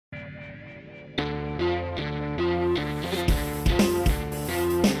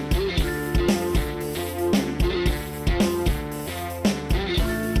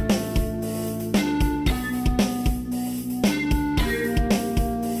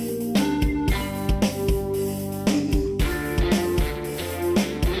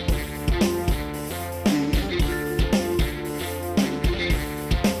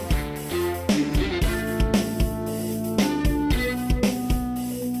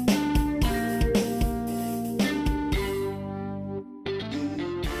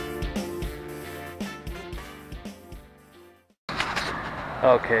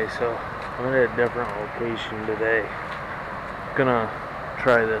Okay, so I'm at a different location today. Gonna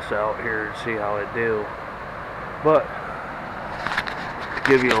try this out here and see how I do. But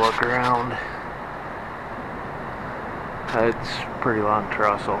give you a look around. It's pretty long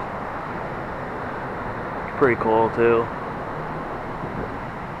trestle. It's pretty cool too.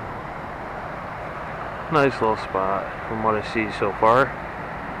 Nice little spot from what I see so far.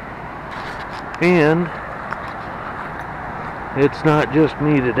 And it's not just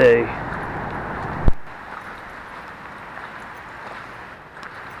me today.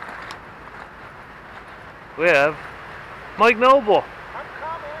 We have Mike Noble. I'm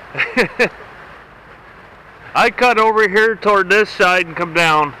coming. I cut over here toward this side and come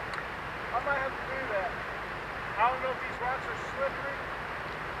down. I might have to do that. I don't know if these rocks are slippery.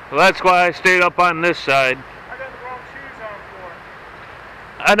 Well, that's why I stayed up on this side. I got the wrong shoes on for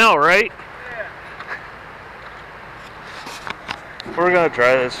it. I know, right? Yeah. We're gonna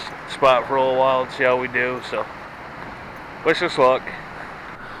try this spot for a little while and see how we do, so wish us luck.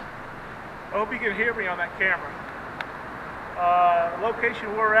 I hope you can hear me on that camera. The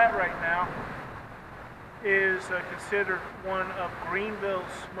location we're at right now is considered one of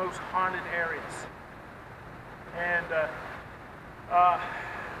Greenville's most haunted areas. And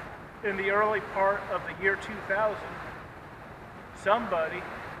in the early part of the year 2000, somebody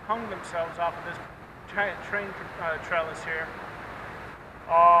hung themselves off of this giant train trellis here.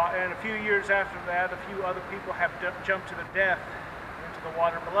 And a few years after that, a few other people have jumped to their death into the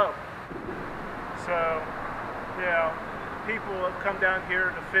water below. So, you know, people have come down here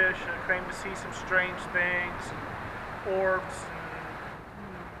to fish and claim to see some strange things, orbs,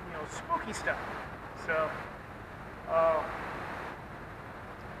 and, you know, spooky stuff. So,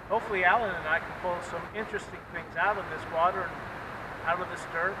 hopefully Alan and I can pull some interesting things out of this water and out of this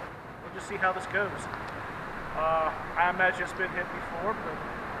dirt. We'll just see how this goes. I imagine it's been hit before, but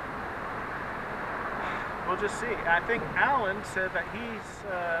we'll just see. I think Alan said that he's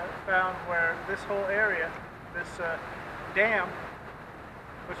found where this whole area, this dam,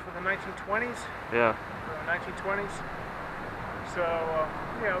 was for the 1920s. Yeah. For the 1920s. So,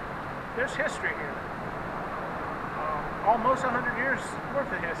 you know, there's history here. Almost 100 years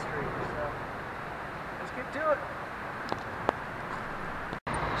worth of history. So, let's get to it.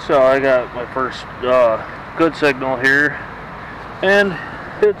 So I got my first good signal here, and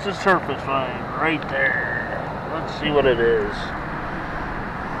it's a surface vine right there. Let's see what it is.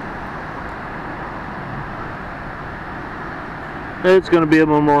 It's gonna be a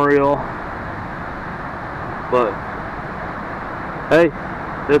memorial, but hey,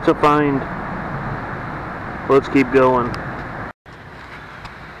 it's a find. Let's keep going.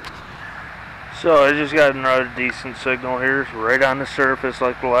 So I just got another decent signal here, right on the surface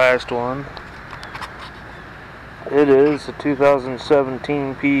like the last one. It is a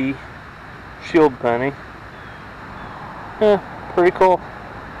 2017 P shield penny. Yeah, pretty cool.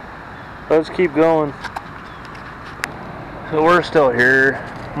 Let's keep going. So we're still here.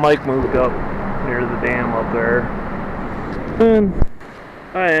 Mike moved up near the dam up there. And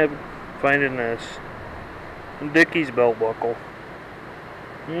I am finding this Dickies belt buckle.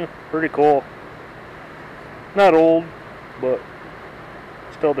 Yeah, pretty cool. Not old, but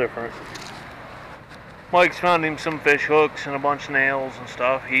still different. Mike's found him some fish hooks and a bunch of nails and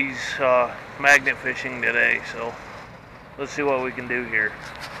stuff. He's magnet fishing today, so let's see what we can do here.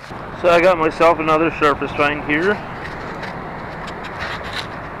 So I got myself another surface find here.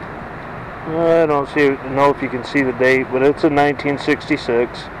 I don't know if you can see the date, but it's in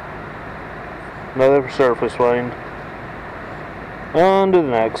 1966. Another surface find. On to the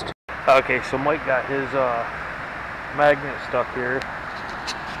next. Okay, so Mike got his magnet stuck here.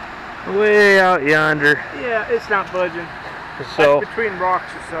 Way out yonder. Yeah, it's not budging. So that's between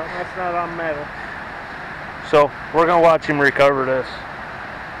rocks or something. That's not on metal. So we're gonna watch him recover this.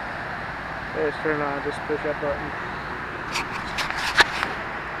 Let's turn on. Just push that button.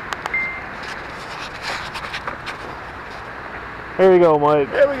 There we go, Mike.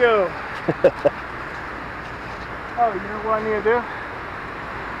 There we go. Oh, you know what I need to do?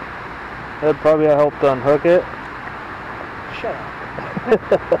 That'd probably help to unhook it. Shut up.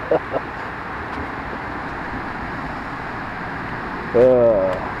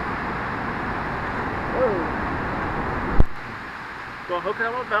 Go hook it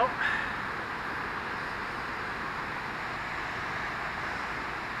on my belt.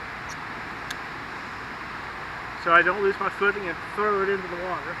 So I don't lose my footing and throw it into the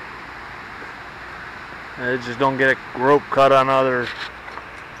water. Just don't get a rope cut on other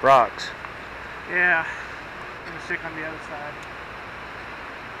rocks. Yeah, I'm gonna stick on the other side.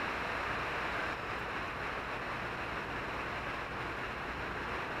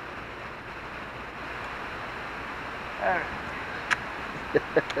 Alright.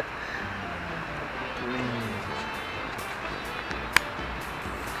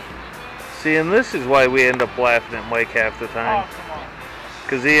 See, and this is why we end up laughing at Mike half the time. Oh, come on.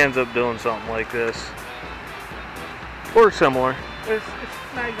 Because he ends up doing something like this. Or similar. It's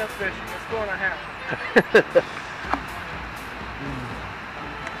not even fishing. It's going to happen.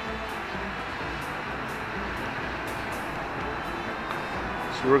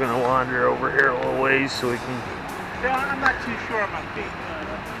 So we're going to wander over here a little ways so we can... Yeah, I'm not too sure on my feet.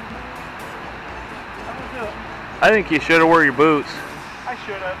 I'm going to do it. I think you should have worn your boots. I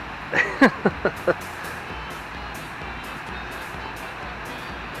should have.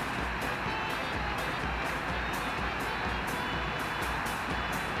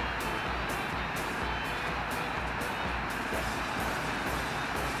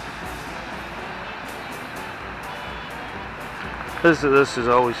 This is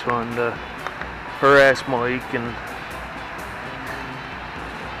always fun to harass Mike and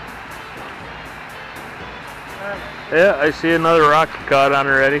yeah, I see another rock caught on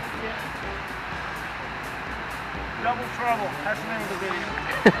already. Yeah. Double trouble. That's the name of the video.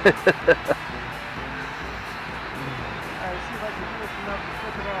 Alright, see if I can lift it up and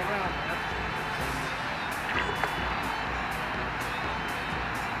flip it all around.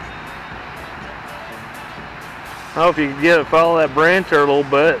 Well, if you can get it, follow that branch there a little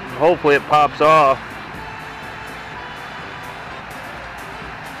bit, and hopefully it pops off.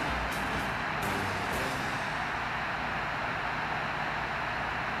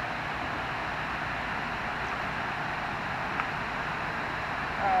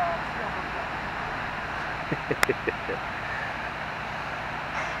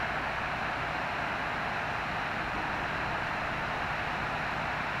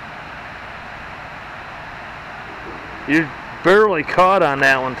 You're barely caught on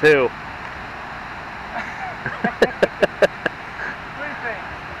that one too.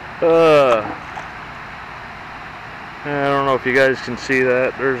 I don't know if you guys can see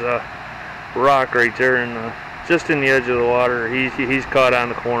that. There's a rock right there, just in the edge of the water. He's caught on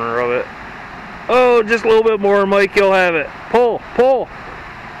the corner of it. Oh, just a little bit more, Mike. You'll have it. Pull, pull.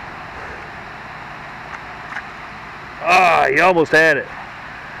 Ah, you almost had it.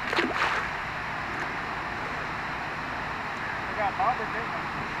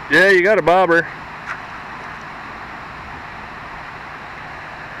 Yeah, you got a bobber.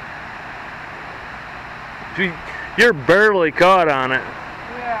 You're barely caught on it.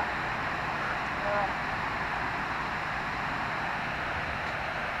 Yeah.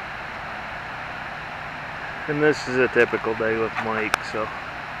 And this is a typical day with Mike, so.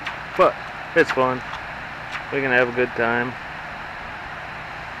 But it's fun. We can have a good time.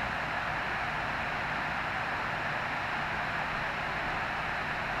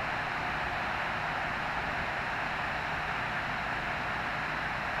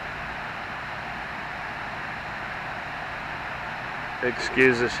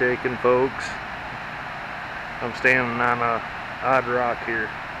 Excuse the shaking, folks. I'm standing on a odd rock here.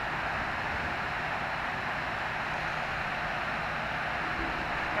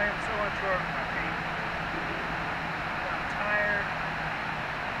 I am so unsure of my feet. I'm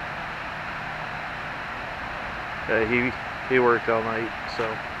tired. He worked all night,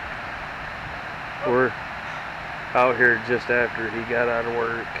 so we're out here just after he got out of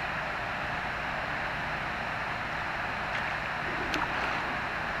work.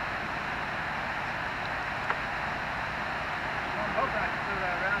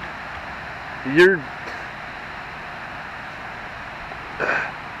 You're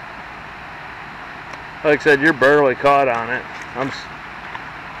like I said, you're barely caught on it.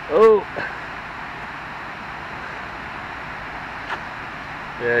 Oh,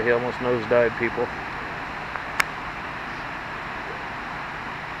 yeah, he almost nosedived, people.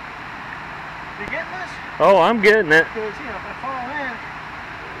 You getting this? Oh, I'm getting it. Because, you know, if I fall in,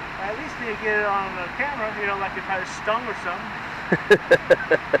 at least you get it on the camera, you know, like if I was stung or something.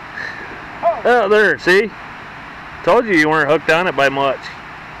 Oh, there, see? Told you weren't hooked on it by much.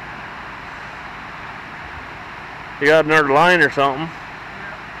 You got another line or something.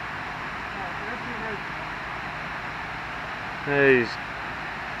 Yeah, he's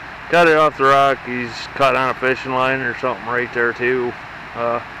got it off the rock. He's caught on a fishing line or something right there too.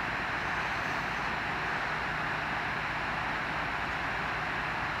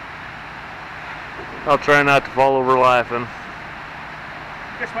 I'll try not to fall over laughing.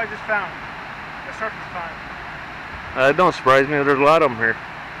 Guess what I just found? The surface find. It don't surprise me. There's a lot of them here. A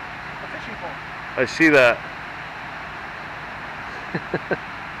fishing pole. I see that.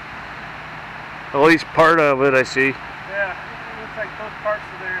 At least part of it I see. Yeah, it looks like both parts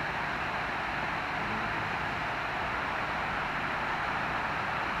are there.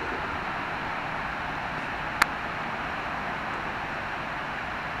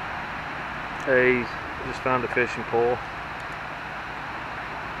 Hey, just found a fishing pole.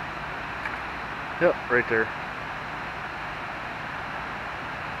 Yep, right there.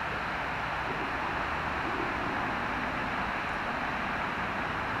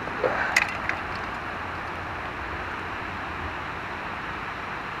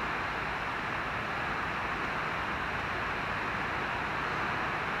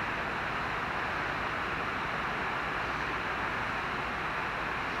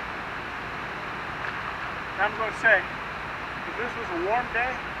 I'm going to say, if this was a warm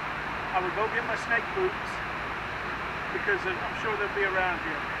day, I would go get my snake boots because I'm sure they'll be around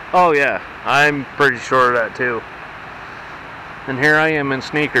here. Oh yeah, I'm pretty sure of that too. And here I am in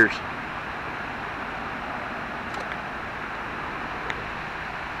sneakers.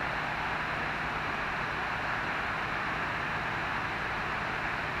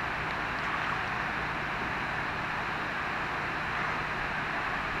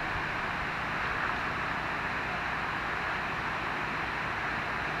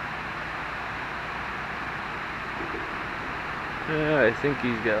 Yeah, I think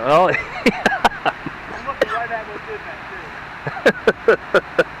he's got. Oh, I'm looking right at what did that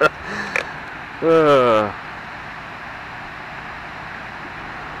too.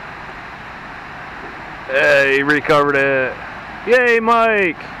 Hey, he recovered it. Yay,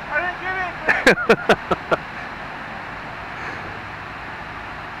 Mike! I didn't get it.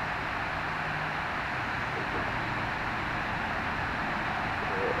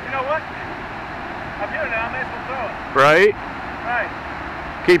 You know what? I'm here now. I may as well throw it. Right? Right.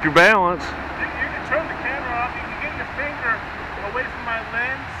 Keep your balance. You can turn the camera off. You can get your finger away from my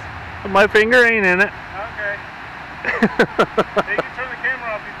lens. My finger ain't in it. Okay. You can turn the camera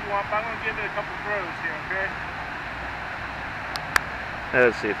off if you want, but I'm going to give it a couple throws here, okay?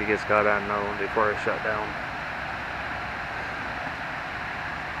 Let's see if he gets caught on another one before I shut down.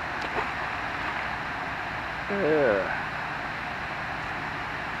 Yeah.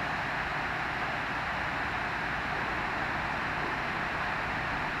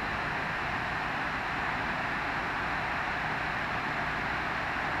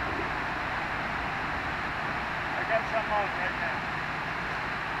 I got something on it right now.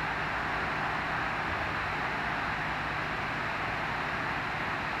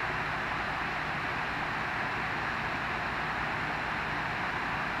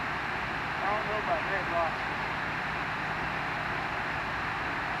 I don't know about red lobster.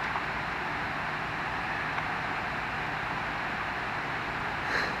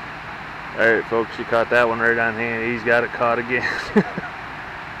 Alright folks, you caught that one right on hand. He's got it caught again.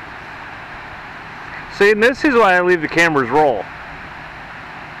 See, and this is why I leave the cameras roll.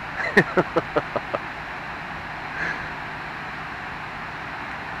 You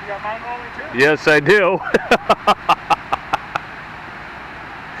got mine rolling too? Yes, I do.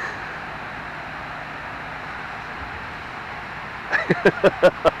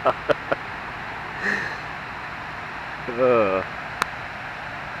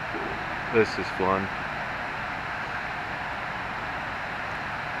 This is fun.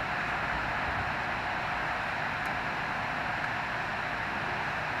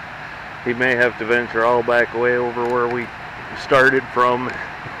 He may have to venture all back way over where we started from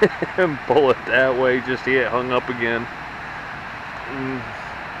and pull it that way just to get hung up again.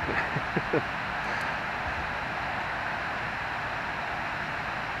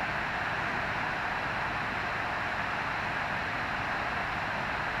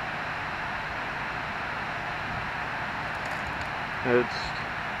 It's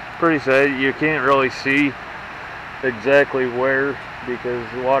pretty sad. You can't really see exactly where because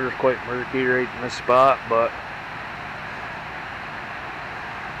the water's quite murky right in this spot, but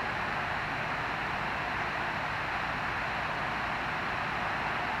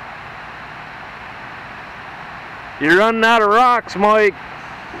you're running out of rocks, Mike.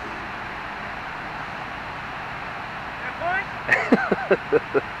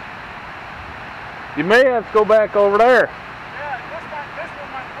 You may have to go back over there. This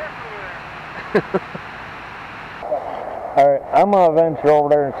one might work over there. Alright, I'm going to venture over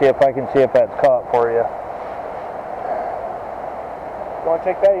there and see if I can see if that's caught for you. You want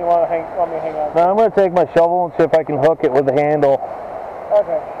to take that or you want me to hang on? No, I'm going to take my shovel and see if I can hook it with the handle.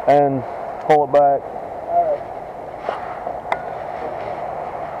 Okay. And pull it back. Alright.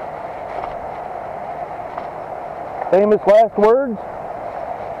 Famous last words?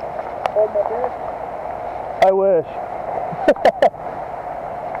 Hold my beer? I wish.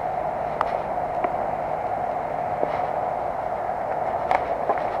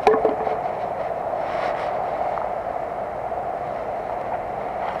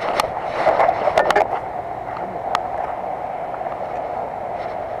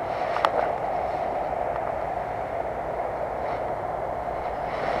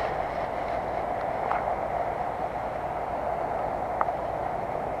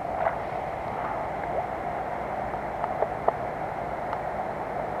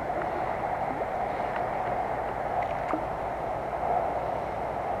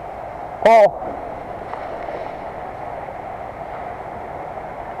 Paul.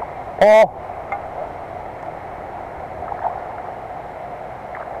 Paul.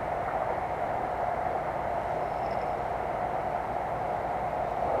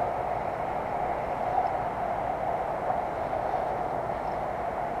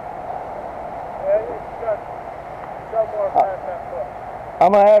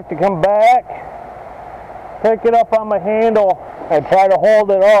 I'm going to have to come back, pick it up on my handle, and try to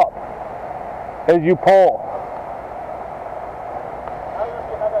hold it up as you pull. How do you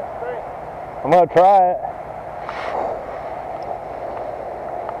have that strength? I'm going to try it.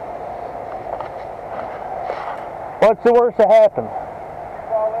 What's the worst that happened?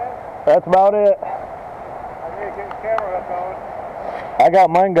 Fall in? That's about it. I need to get the camera up going. I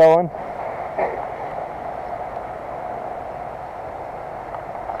got mine going.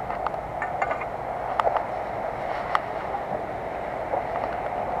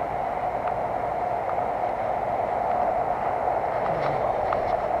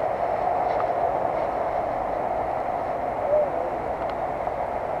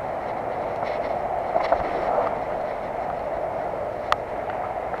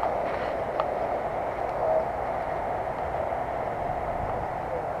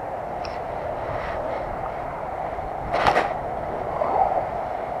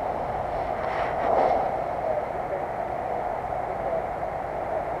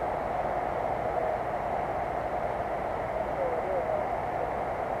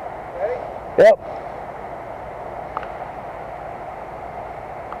 Yep.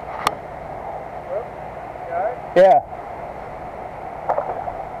 Got it? Yeah.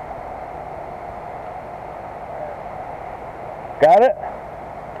 Got it?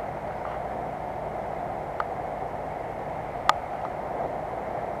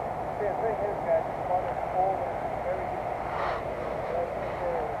 See, the thing is, guys, the water's cold and it's very deep.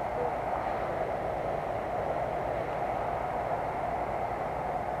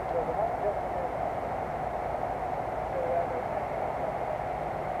 So the one just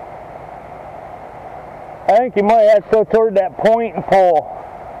I think you might have to go toward that point and pull.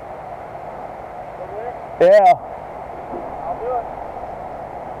 over there? Yeah. I'll do it.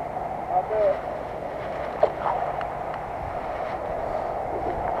 I'll do it.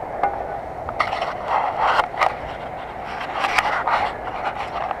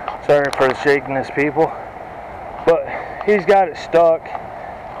 Sorry for the shakiness, people. But he's got it stuck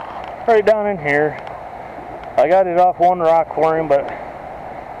right down in here. I got it off one rock for him, but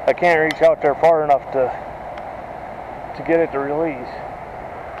I can't reach out there far enough to get it to release.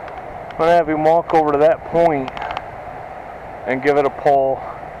 I'm gonna have him walk over to that point and give it a pull,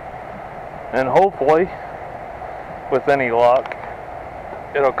 and hopefully, with any luck,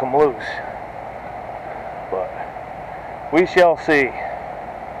 it'll come loose. But we shall see.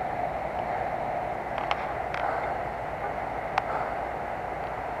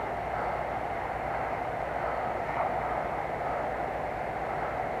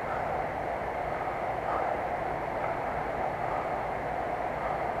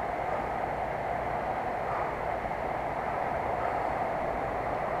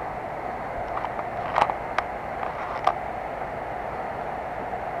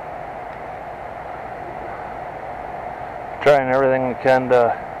 Trying everything we can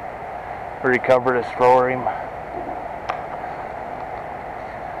to recover this for him.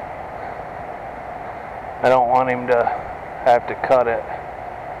 I don't want him to have to cut it.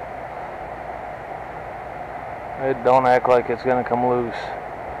 It don't act like it's gonna come loose.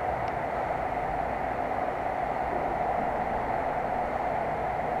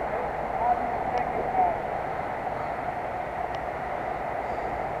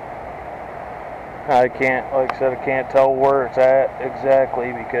 I can't, like I said, I can't tell where it's at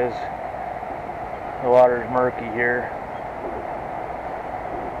exactly because the water's murky here.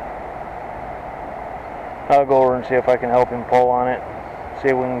 I'll go over and see if I can help him pull on it, see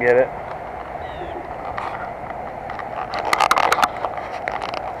if we can get it.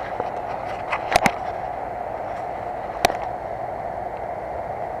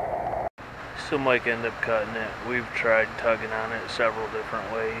 So Mike ended up cutting it. We've tried tugging on it several different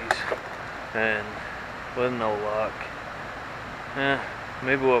ways, and with no luck.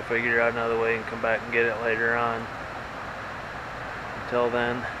 Maybe we'll figure out another way and come back and get it later on. Until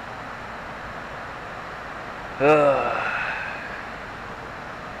then, but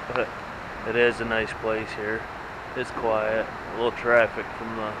it is a nice place here. It's quiet, a little traffic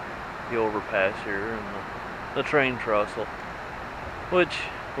from the overpass here and the train trestle, which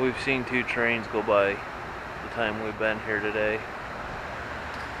we've seen 2 trains go by the time we've been here today.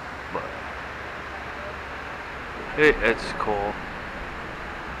 But it's cool.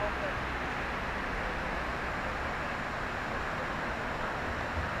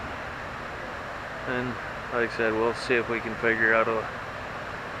 And like I said, we'll see if we can figure out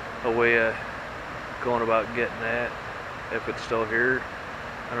a way of going about getting that, if it's still here.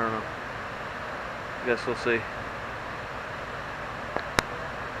 I don't know. Guess we'll see.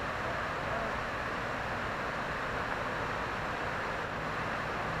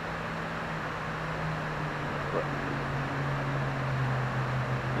 But,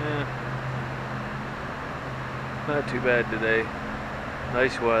 yeah, not too bad today.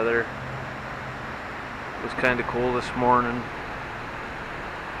 Nice weather. It was kind of cool this morning.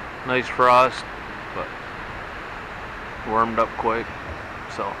 Nice frost, but warmed up quick,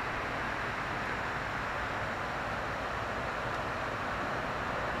 so.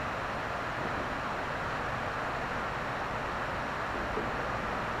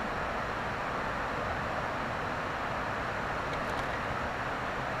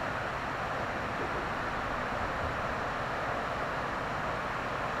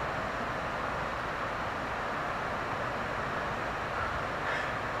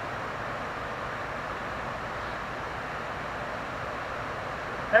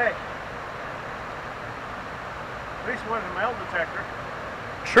 Hey, at least one a metal detector.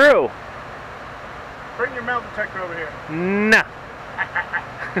 True. Bring your metal detector over here. Nah.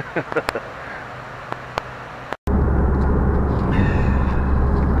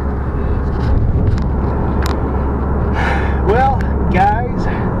 Well, guys,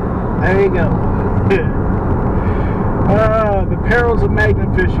 there you go. The perils of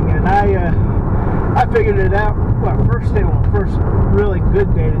magnet fishing, and I figured it out. Well, first really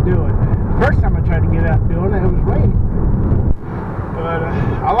good day to do it. First time I tried to get out doing it, it was raining. But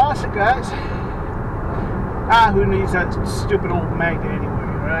I lost it, guys. Who needs that stupid old magnet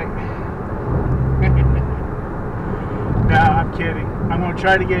anyway, right? No, I'm kidding. I'm going to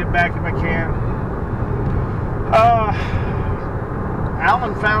try to get it back if I can.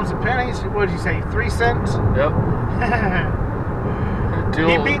 Alan found some pennies. What did you say, 3 cents? Yep.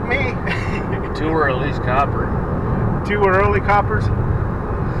 He beat me. 2 were at least copper. 2 were early coppers.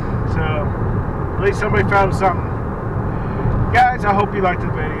 So, at least somebody found something. Guys, I hope you liked the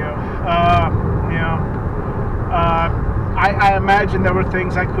video. I imagine there were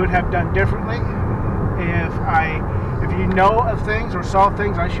things I could have done differently. If you know of things or saw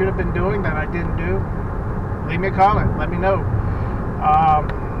things I should have been doing that I didn't do, leave me a comment. Let me know.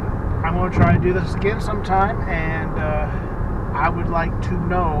 I'm going to try to do this again sometime, and I would like to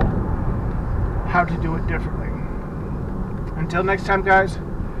know how to do it differently. Until next time, guys,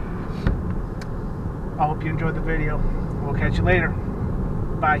 I hope you enjoyed the video. We'll catch you later.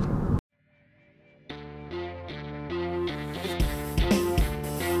 Bye.